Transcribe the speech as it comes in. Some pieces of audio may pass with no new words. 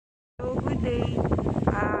day,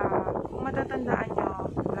 kung matatandaan nyo,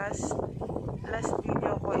 last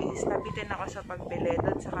video ko is nabitin ako sa pagbili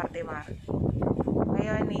doon sa Cartimar.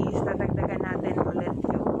 Ngayon is tatagdagan natin ulit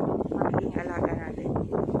yung magiging alaga natin.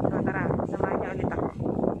 So tara, samahan niyo ulit ako.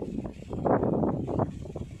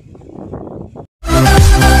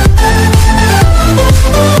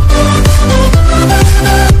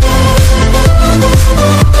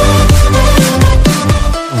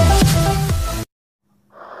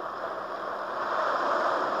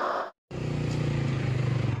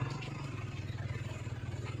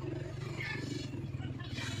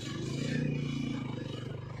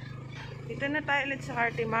 Dito na tayo ulit sa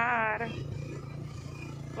Cartimar.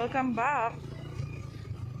 Welcome back.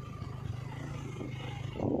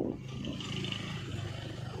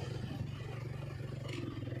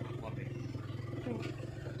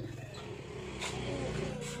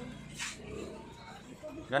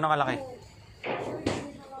 Gano'ng kalaki?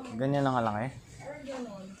 Ganyan lang kalaki?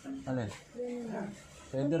 Alin?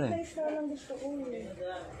 Pwede rin.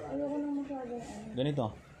 Ganito?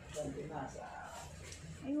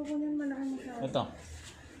 Ayoko nyan malaki masyado. Ito?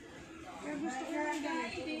 Kaya gusto ko lang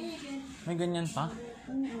ganito. May ganyan pa?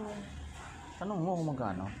 Tanong mo kung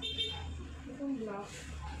magkano? Itong black.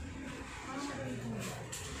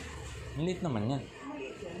 Maliit naman yan.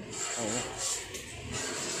 Oo.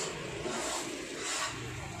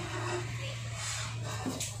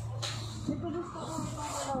 Ito gusto ko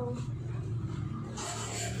pangalaw.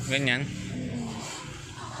 Ganyan?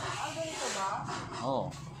 Ganito ba?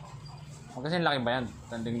 Oo. Magkasin laki ba yan?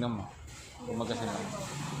 Tingnan mo. Kung magkasin laki.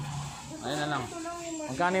 Ayun na lang.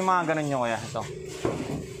 Magkano yung mga ganun nyo kaya? Ito.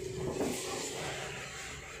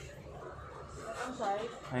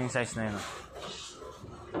 Ay, yung size na yun.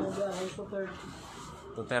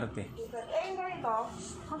 230. Eh, yung ganito,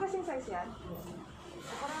 magkasing size yan?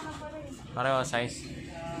 Parang na pa rin. Pareho size.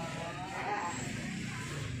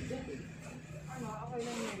 Ano, okay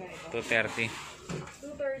lang yung ganito. 230.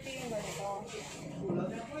 230 yung ganito.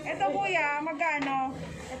 Ito kuya, magkano?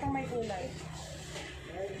 Itong may kulay.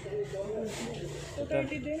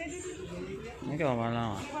 230 din. Ikaw,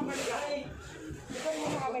 wala nga. Ito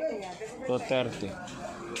yung makabay ko yan. 230.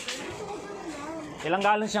 Ilang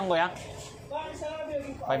gallons yan, kuya?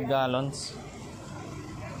 5 gallons.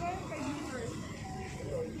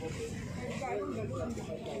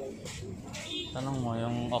 Tanong mo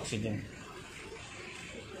yung oxygen.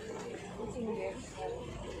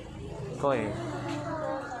 Ikaw eh.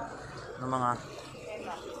 Ano mga?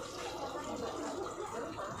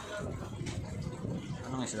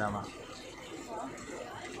 Anong isda ma?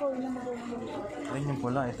 Ayun yung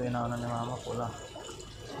pula. Ito yung nauna ni mama. Pula.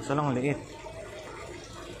 Gusto lang liit.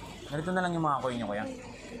 Ganito na lang yung mga koy nyo kuya.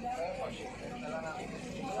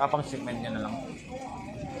 Kapang shipment nyo na lang.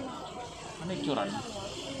 Ano yung tsura nyo?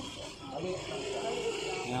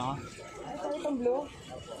 Yan ka? Itong blue?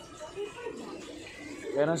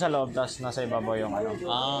 Meron sa loob, tapos nasa ibabaw yung ano.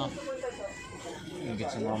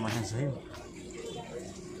 Higit sa mama yan sa'yo.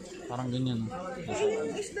 Parang ganyan.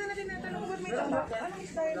 Yung isda na tinatanong ko, may tambak. Anong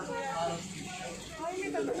isda yun kuya? Ay,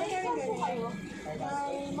 may tambak. May ganyan kayo.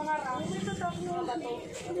 Ay, mga round. May tambak yung bato.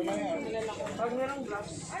 Pag merong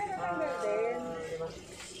gloves. Ay, natanggal din.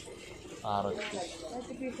 Parrot.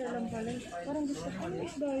 Artificial lang pala. Parang gusto ko. Anong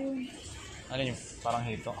isda yun? Ano yung parang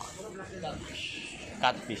hito?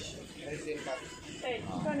 Catfish.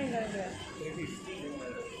 Kano yung ganda?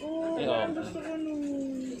 Oo, Ito. parang gusto ko nung...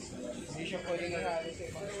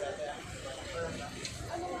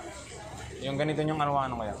 Yung ganito yung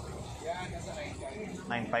arowana kaya?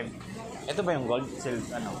 9.5. Ito ba yung gold? Silk,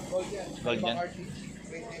 ano? Gold yan?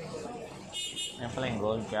 Ayan pala yung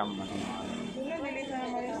gold. Kaya ano? Wala, nilis na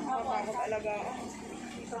naman yung kapapakot alaga.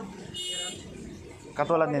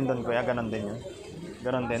 Katulad din doon kuya, ganon din yun.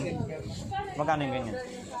 Ganon din. Magkano yung ganyan?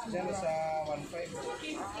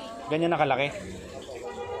 Ganyan nakalaki?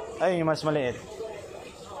 Ay, yung mas maliit.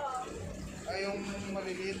 Ay, yung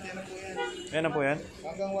maliliit, yan na po yan. Yan na po yan?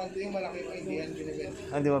 Hanggang 1 to yung malaki po, hindi yan binibenta.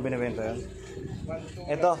 Ah, di ba binibenta yan? 1 to.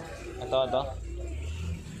 Ito. Ito.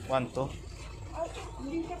 1, 2.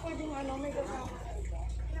 Hindi siya pwedeng ano, may kasama.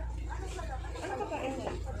 Ano ba kain?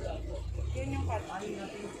 Yan yung cut.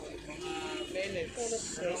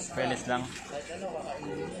 Pellets lang.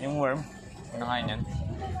 Yung worm. Nakain yan.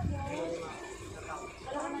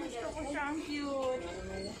 Gusto ko siya, ang cute.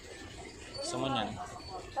 Gusto mo yan?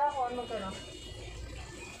 Ako, ano ka na?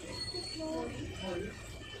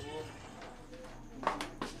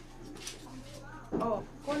 Oh,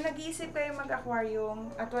 kung nag-iisip kayo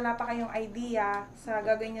mag-aquarium at wala pa kayong idea sa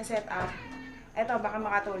gagawin yung setup, eto baka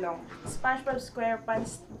makatulong. Spongebob square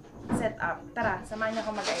pants setup. Tara, samahan niyo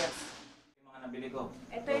ako mag-ayos. Yung mga nabili ko.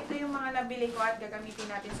 Ito yung mga nabili ko at gagamitin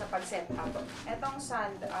natin sa pag-set up. Etong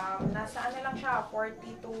sand, nasa ano lang siya,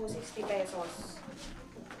 40 to 60 pesos.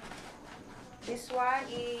 This one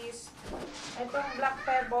is, itong black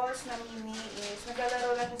pebbles na mini is,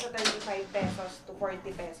 naglalaro lang siya sa 35 pesos to 40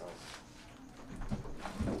 pesos.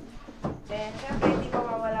 Then, syempre, hindi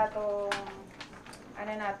mawawala tong,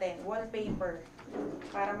 ano natin, wallpaper.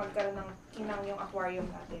 Para magkaroon ng kinang yung aquarium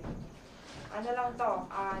natin. Ano lang to,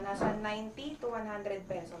 nasa 90 to 100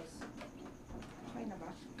 pesos. Okay na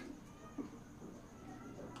ba?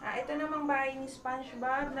 Ito namang bahay ni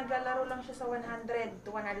Spongebob, naglalaro lang siya sa 100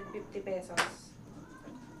 to 150 pesos.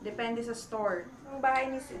 Depende sa store. Ang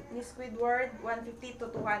bahay ni Squidward, 150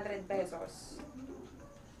 to 200 pesos.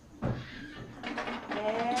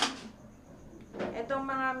 Then, itong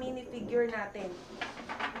mga mini figure natin.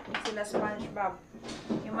 Sila Spongebob.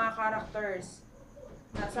 Yung mga characters.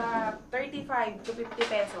 Nasa 35 to 50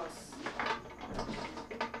 pesos.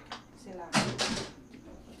 Sila.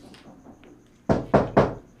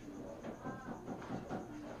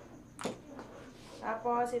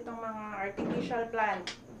 Tapos, itong mga artificial plant.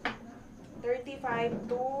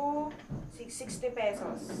 35 to 60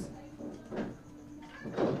 pesos.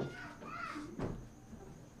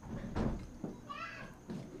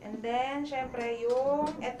 And then, syempre,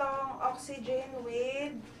 yung itong oxygen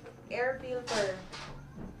with air filter.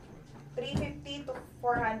 350 to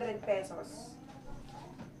 400 pesos.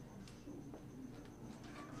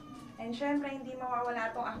 And syempre, hindi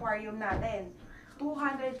mawawala itong aquarium natin.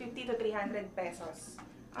 250 to 300 pesos.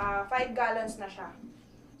 5 gallons na siya.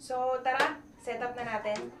 So, tara, set up na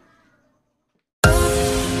natin.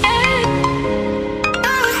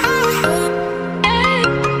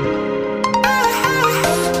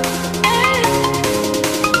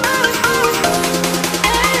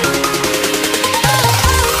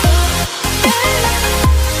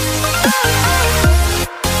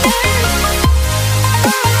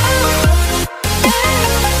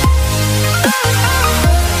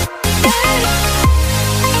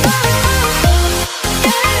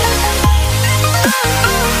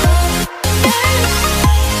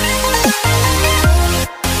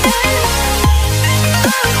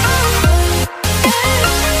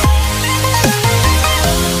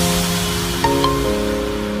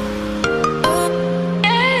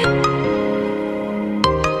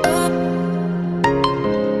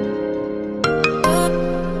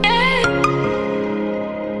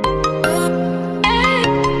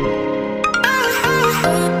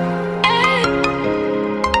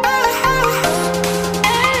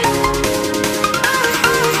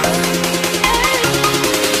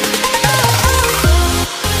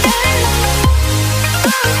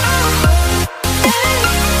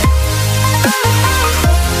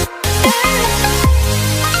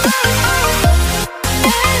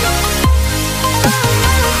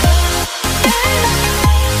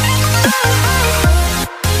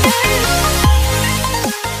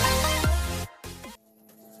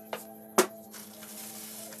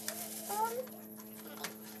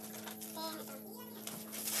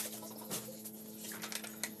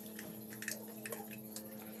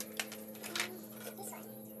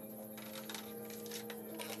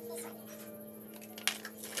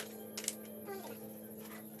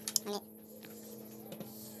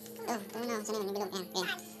 Sana yung bilog. Yan, yan.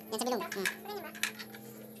 Yan sa bilog.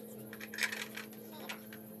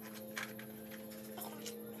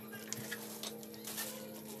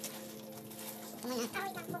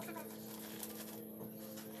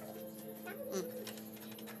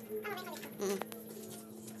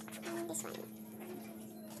 Tama na. This one.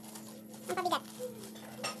 Ang pabigat.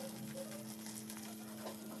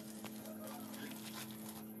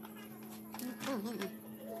 Oh, yan.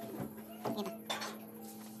 Okay ba?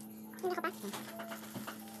 Hindi ka pa?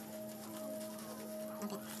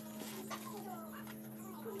 Okay.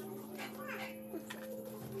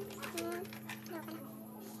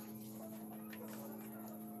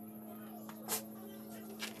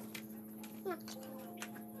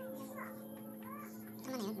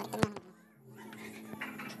 Tama na yun. Balik ka naman. Ulit.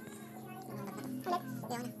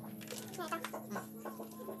 Ayaw na. Ito.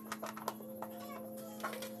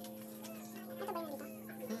 Ito ba yun dito? Ano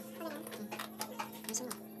yan? Ayusin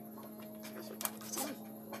mo.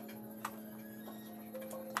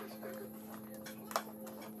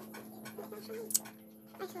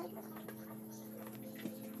 Ay, sorry.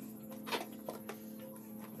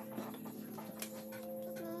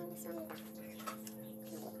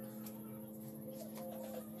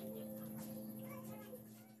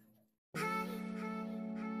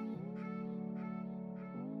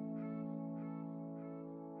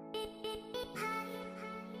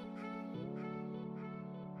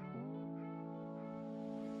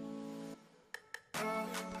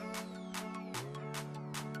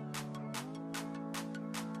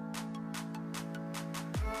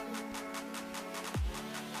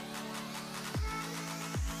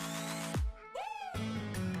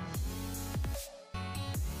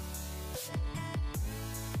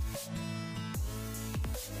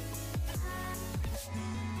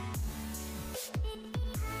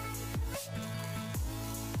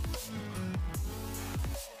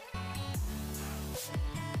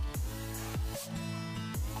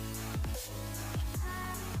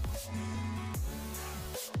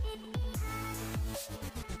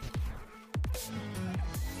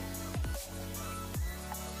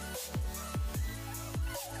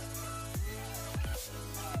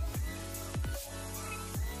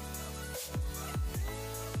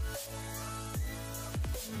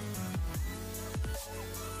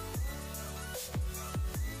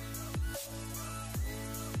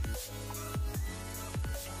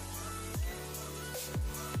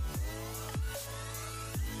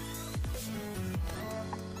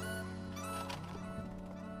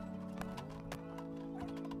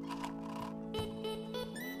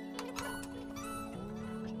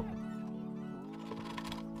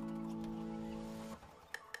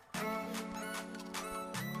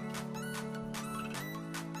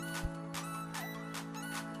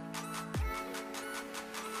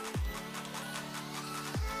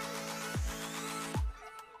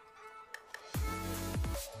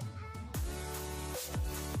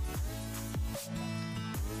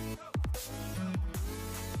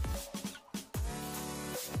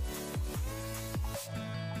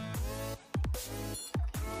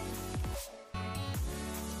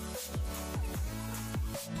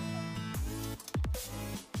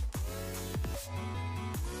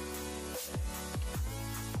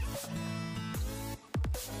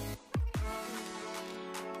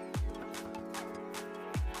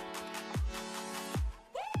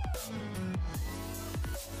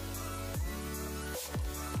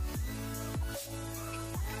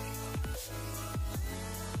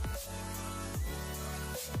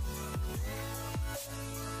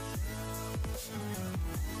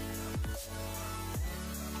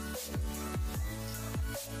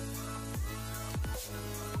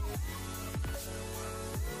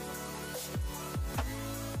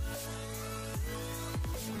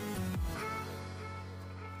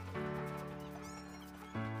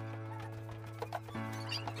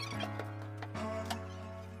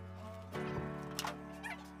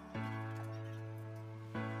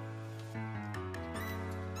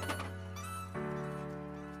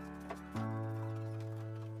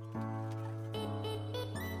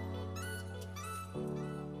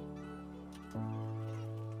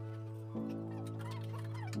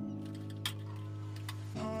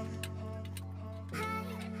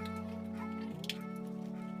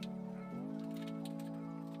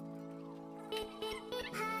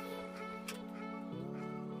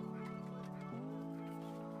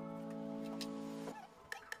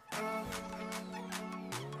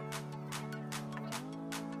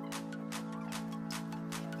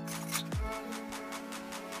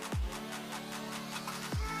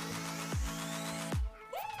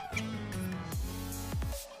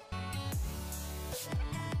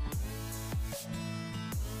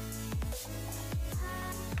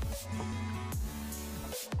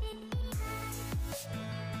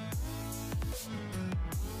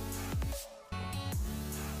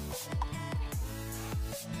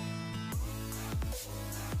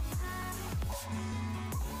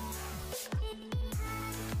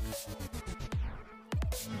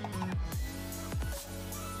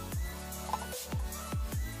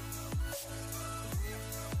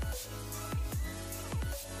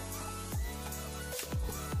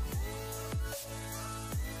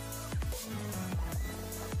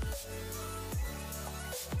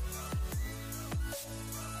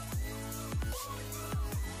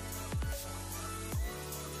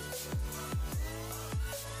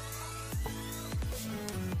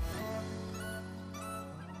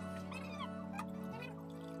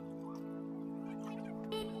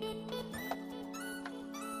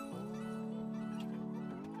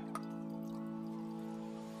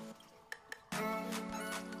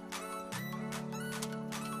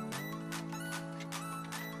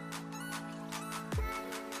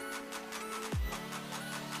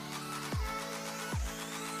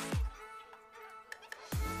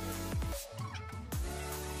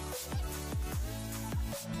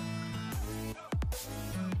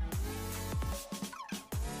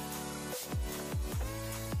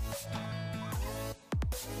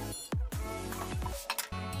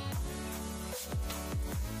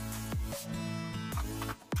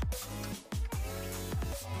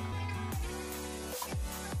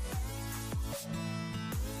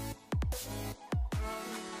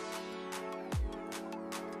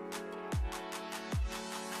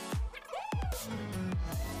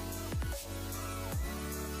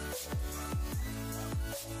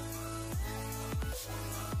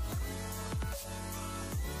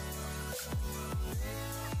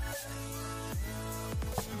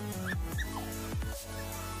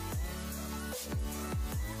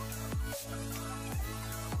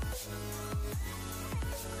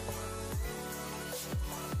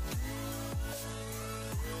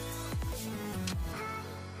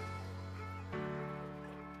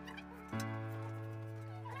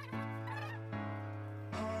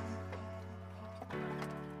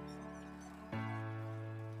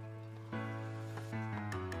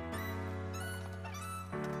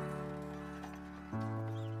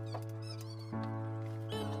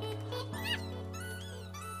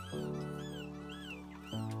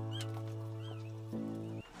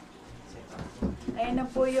 Ayan na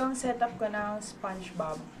po yung setup ko ng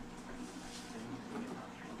Spongebob.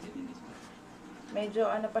 Medyo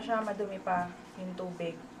ano pa siya, madumi pa yung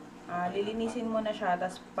tubig. Lilinisin mo na siya,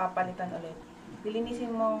 tapos papalitan ulit. Lilinisin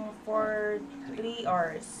mo for 3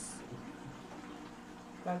 hours.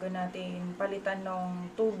 Bago natin palitan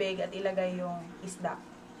ng tubig at ilagay yung isda.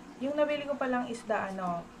 Yung nabili ko palang isda,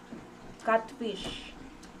 catfish.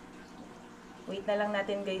 Wait na lang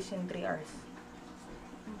natin guys yung 3 hours.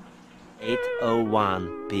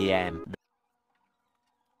 8:01 p.m.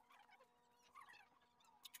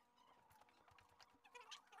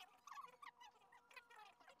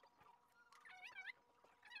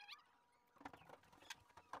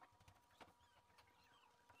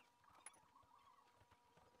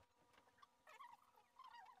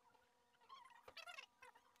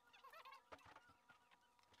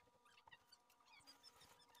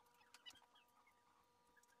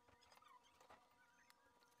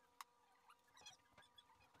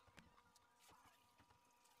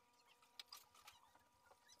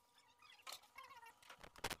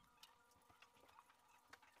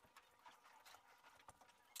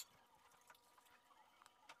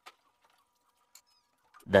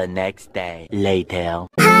 The next day, later.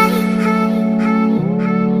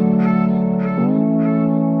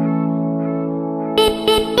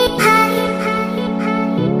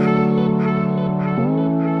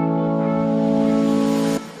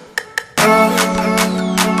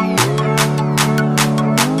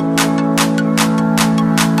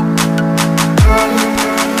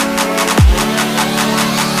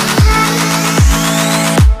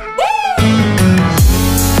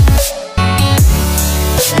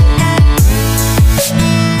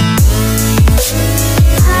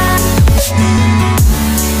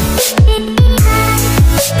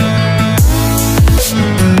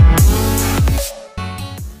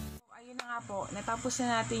 Natapos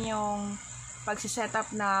na natin yung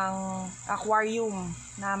pagsisetup ng aquarium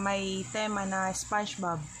na may tema na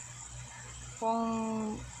Spongebob. Kung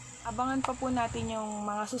abangan pa po natin yung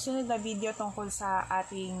mga susunod na video tungkol sa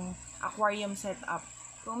ating aquarium setup.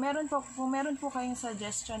 Kung meron po kayong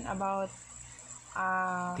suggestion about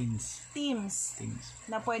themes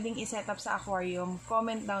na pwedeng i-setup sa aquarium,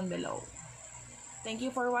 comment down below. Thank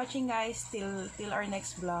you for watching guys. Till our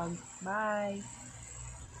next vlog. Bye!